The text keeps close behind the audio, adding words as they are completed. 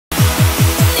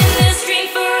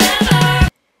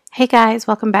Hey guys,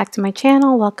 welcome back to my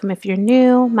channel. Welcome if you're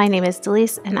new. My name is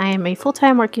Delise and I am a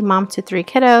full-time working mom to 3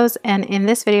 kiddos, and in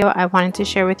this video I wanted to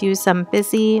share with you some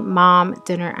busy mom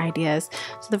dinner ideas.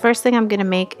 So the first thing I'm going to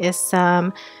make is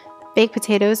some baked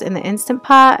potatoes in the Instant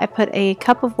Pot. I put a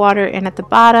cup of water in at the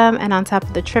bottom, and on top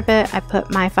of the trivet I put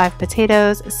my 5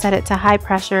 potatoes, set it to high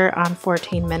pressure on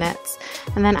 14 minutes.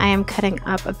 And then I am cutting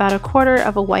up about 1/4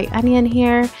 of a white onion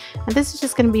here, and this is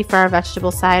just going to be for our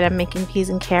vegetable side. I'm making peas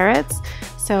and carrots.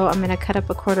 So I'm going to cut up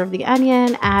 1/4 of the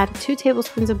onion, add 2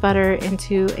 tablespoons of butter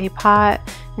into a pot,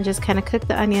 and just kind of cook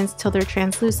the onions till they're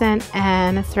translucent,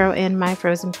 and throw in my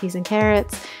frozen peas and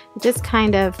carrots. It just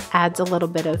kind of adds a little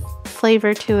bit of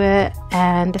flavor to it,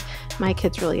 and my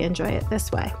kids really enjoy it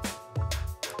this way.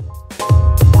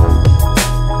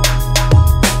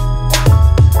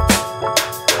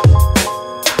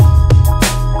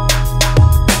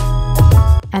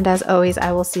 And as always,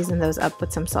 I will season those up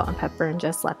with some salt and pepper and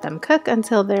just let them cook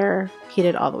until they're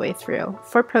heated all the way through.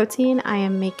 For protein, I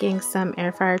am making some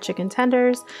air fryer chicken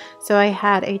tenders. So I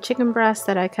had a chicken breast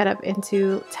that I cut up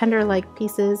into tender-like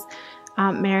pieces,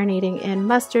 marinating in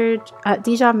mustard,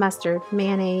 Dijon mustard,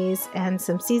 mayonnaise, and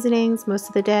some seasonings most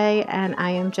of the day, and I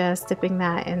am just dipping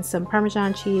that in some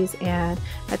Parmesan cheese and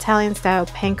Italian-style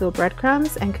panko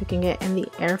breadcrumbs and cooking it in the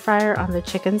air fryer on the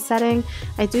chicken setting.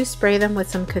 I do spray them with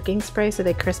some cooking spray so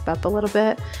they crisp up a little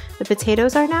bit. The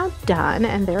potatoes are now done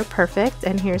and they're perfect,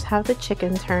 and here's how the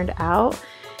chicken turned out.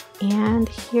 And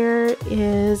here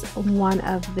is one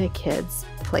of the kids'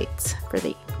 plates for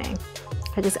the evening.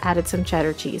 I just added some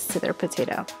cheddar cheese to their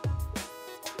potato.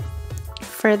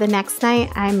 For the next night,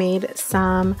 I made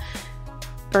some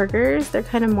burgers. They're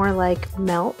kind of more like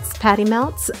melts, patty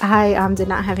melts. I did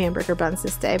not have hamburger buns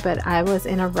this day, but I was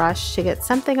in a rush to get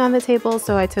something on the table,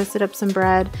 so I toasted up some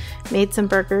bread, made some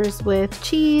burgers with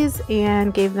cheese,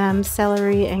 and gave them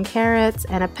celery and carrots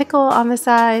and a pickle on the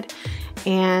side.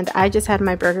 And I just had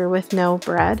my burger with no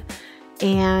bread.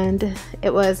 And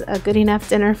it was a good enough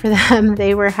dinner for them.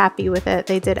 They were happy with it.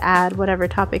 They did add whatever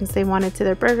toppings they wanted to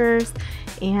their burgers,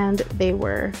 and they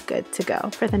were good to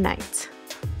go for the night.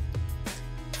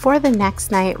 For the next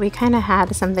night, we kind of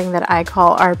had something that I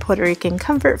call our Puerto Rican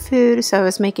comfort food. So I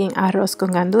was making arroz con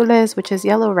gandules, which is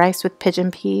yellow rice with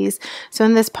pigeon peas. So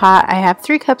in this pot, I have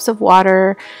 3 cups of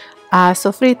water,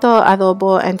 sofrito,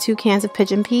 adobo, and 2 cans of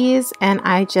pigeon peas, and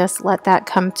I just let that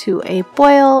come to a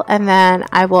boil, and then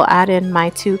I will add in my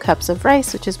 2 cups of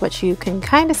rice, which is what you can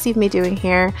kind of see me doing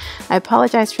here. I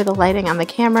apologize for the lighting on the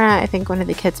camera. I think one of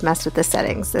the kids messed with the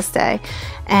settings this day.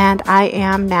 And I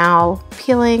am now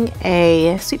peeling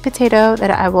a sweet potato that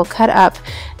I will cut up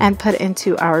and put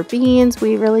into our beans.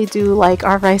 We really do like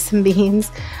our rice and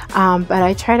beans, but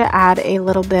I try to add a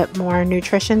little bit more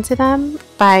nutrition to them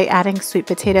by adding sweet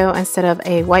potato instead of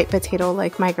a white potato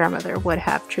like my grandmother would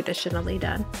have traditionally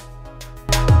done.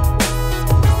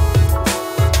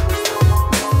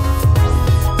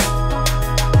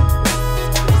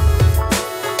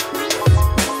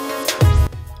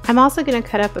 I'm also going to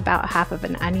cut up about 1/2 of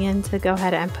an onion to go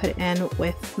ahead and put in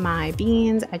with my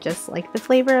beans. I just like the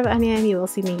flavor of onion. You will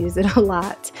see me use it a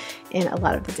lot in a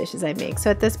lot of the dishes I make. So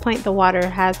at this point the water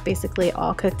has basically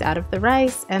all cooked out of the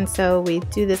rice, and so we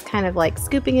do this kind of like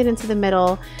scooping it into the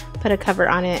middle, put a cover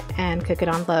on it, and cook it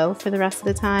on low for the rest of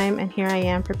the time. And here I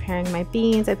am preparing my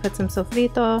beans. I put some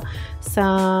sofrito,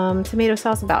 some tomato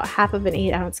sauce, about 1/2 of an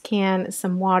 8-ounce can,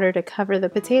 some water to cover the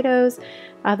potatoes,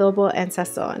 adobo, and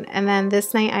sazon. And then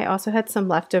this night I also had some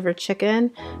leftover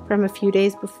chicken from a few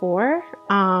days before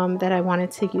that I wanted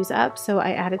to use up, so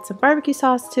I added some barbecue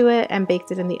sauce to it and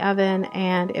baked it in the oven,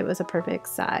 and it was a perfect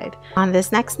side. On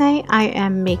this next night, I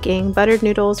am making buttered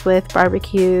noodles with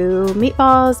barbecue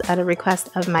meatballs at a request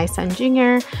of my son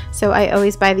Junior. So I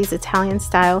always buy these Italian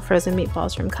style frozen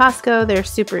meatballs from Costco. They're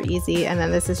super easy, and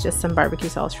then this is just some barbecue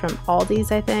sauce from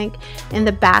Aldi's, I think. In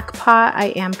the back pot, I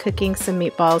am cooking some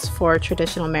meatballs for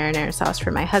traditional marinara sauce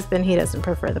for my husband. He doesn't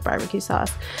prefer the barbecue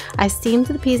sauce. I steamed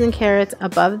the peas and carrots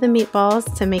above the meatballs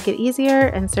to make it easier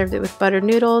and served it with buttered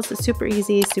noodles. Super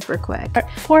easy, super quick.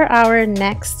 For our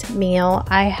next meal,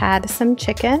 I had some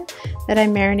chicken that I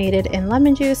marinated in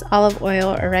lemon juice, olive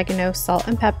oil, oregano, salt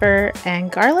and pepper, and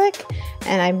garlic,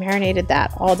 and I marinated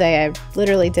that all day. I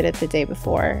literally did it the day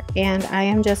before, and I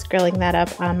am just grilling that up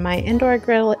on my indoor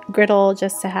griddle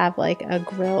just to have like a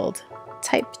grilled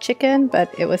type chicken,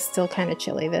 but it was still kind of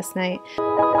chilly this night.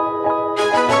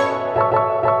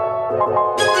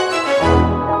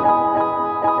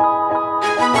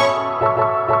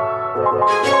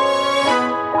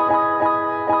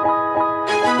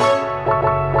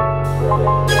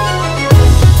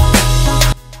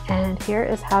 Here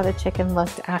is how how the chicken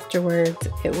looked afterwards.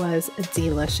 It was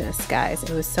delicious, guys. It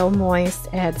was so moist.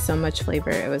 It had so much flavor.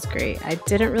 It was great. I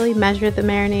didn't really measure the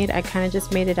marinade. I kind of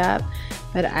just made it up,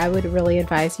 but I would really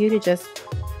advise you to just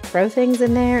throw things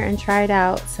in there and try it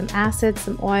out. Some acid,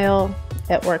 some oil.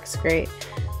 It works great.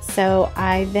 So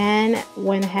I then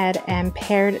went ahead and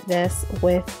paired this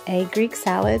with a Greek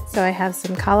salad. So I have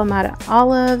some Kalamata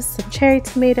olives, some cherry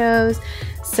tomatoes,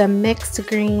 some mixed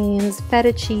greens,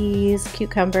 feta cheese,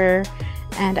 cucumber,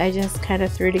 and I just kind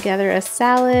of threw together a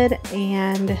salad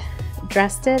and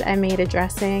dressed it. I made a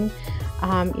dressing.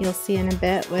 You'll see in a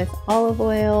bit, with olive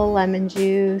oil, lemon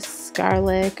juice,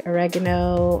 garlic,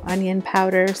 oregano, onion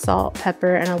powder, salt,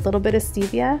 pepper, and a little bit of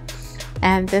stevia.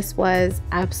 And this was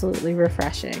absolutely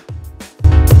refreshing.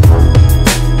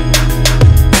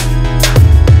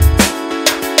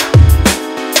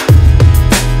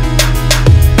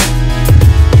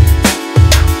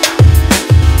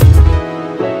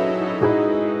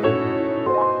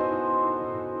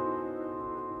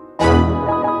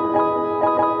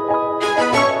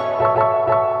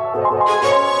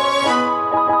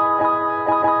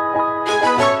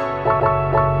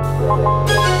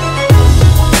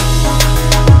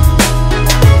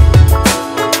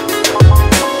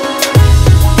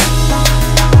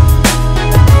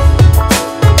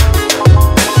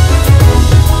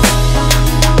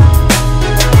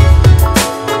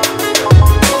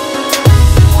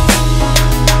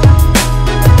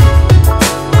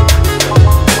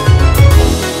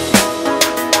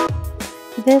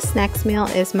 This next meal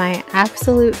is my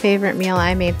absolute favorite meal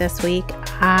I made this week.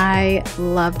 I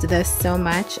loved this so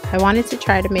much. I wanted to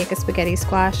try to make a spaghetti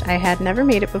squash. I had never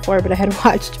made it before, but I had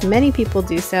watched many people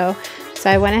do so. So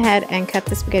I went ahead and cut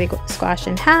the spaghetti squash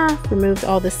in half, removed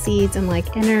all the seeds and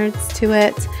like innards to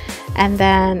it, and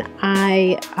then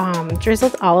I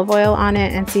drizzled olive oil on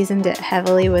it and seasoned it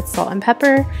heavily with salt and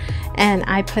pepper. And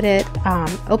I put it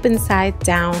open side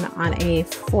down on a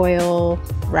foil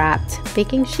wrapped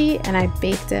baking sheet and I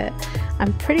baked it.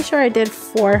 I'm pretty sure I did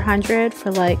 400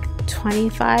 for like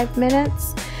 25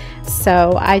 minutes.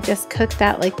 So I just cooked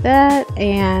that like that,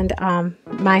 and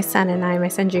my son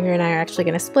Junior and I are actually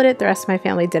going to split it. The rest of my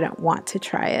family didn't want to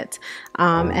try it.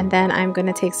 And then I'm going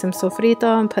to take some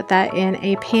sofrito and put that in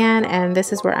a pan, and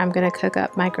this is where I'm going to cook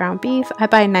up my ground beef. I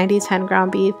buy 90-10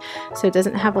 ground beef, so it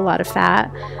doesn't have a lot of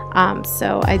fat.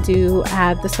 So I do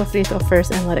add the sofrito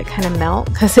first and let it kind of melt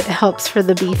because it helps for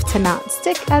the beef to not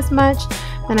stick as much.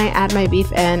 Then I add my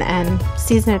beef in and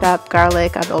season it up.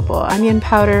 Garlic, adobo, onion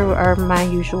powder are my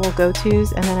usual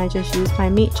go-tos, and then I just use my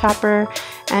meat chopper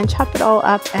and chop it all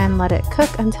up and let it cook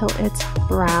until it's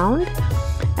browned.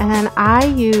 And then I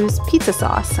use pizza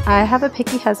sauce. I have a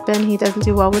picky husband. He doesn't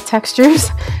do well with textures,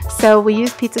 so we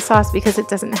use pizza sauce because it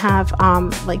doesn't have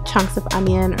like chunks of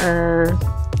onion or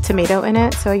tomato in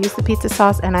it. So I use the pizza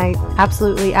sauce, and I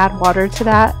absolutely add water to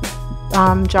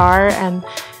that jar and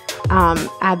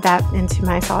add that into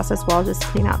my sauce as well, just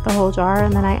clean out the whole jar.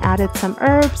 And then I added some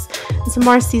herbs and some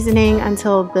more seasoning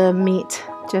until the meat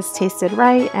just tasted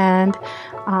right. And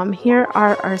here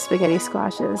are our spaghetti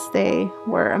squashes. They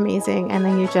were amazing. And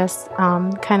then you just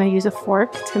kind of use a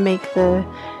fork to make the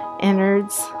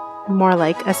innards more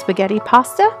like a spaghetti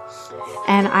pasta.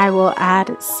 And I will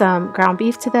add some ground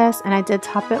beef to this, and I did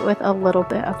top it with a little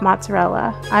bit of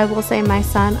mozzarella. I will say my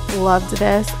son loved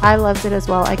this. I loved it as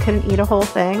well. I couldn't eat a whole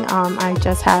thing. I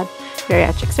just had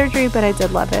bariatric surgery, but I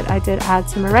did love it. I did add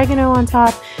some oregano on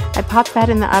top. I popped that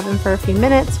in the oven for a few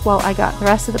minutes while I got the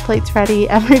rest of the plates ready.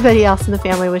 Everybody else in the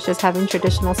family was just having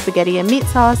traditional spaghetti and meat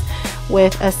sauce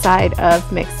with a side of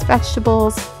mixed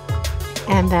vegetables.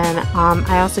 And then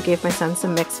I also gave my son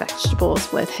some mixed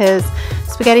vegetables with his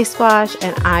spaghetti squash,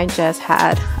 and I just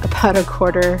had about a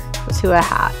quarter to a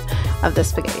half of the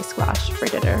spaghetti squash for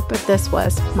dinner. But this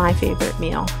was my favorite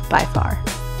meal by far.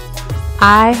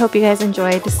 I hope you guys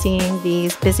enjoyed seeing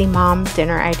these busy mom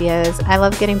dinner ideas. I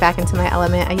love getting back into my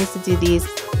element. I used to do these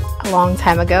a long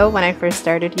time ago when I first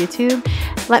started YouTube.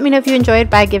 Let me know if you enjoyed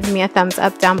by giving me a thumbs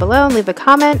up down below and leave a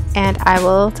comment, and I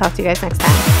will talk to you guys next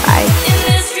time. Bye.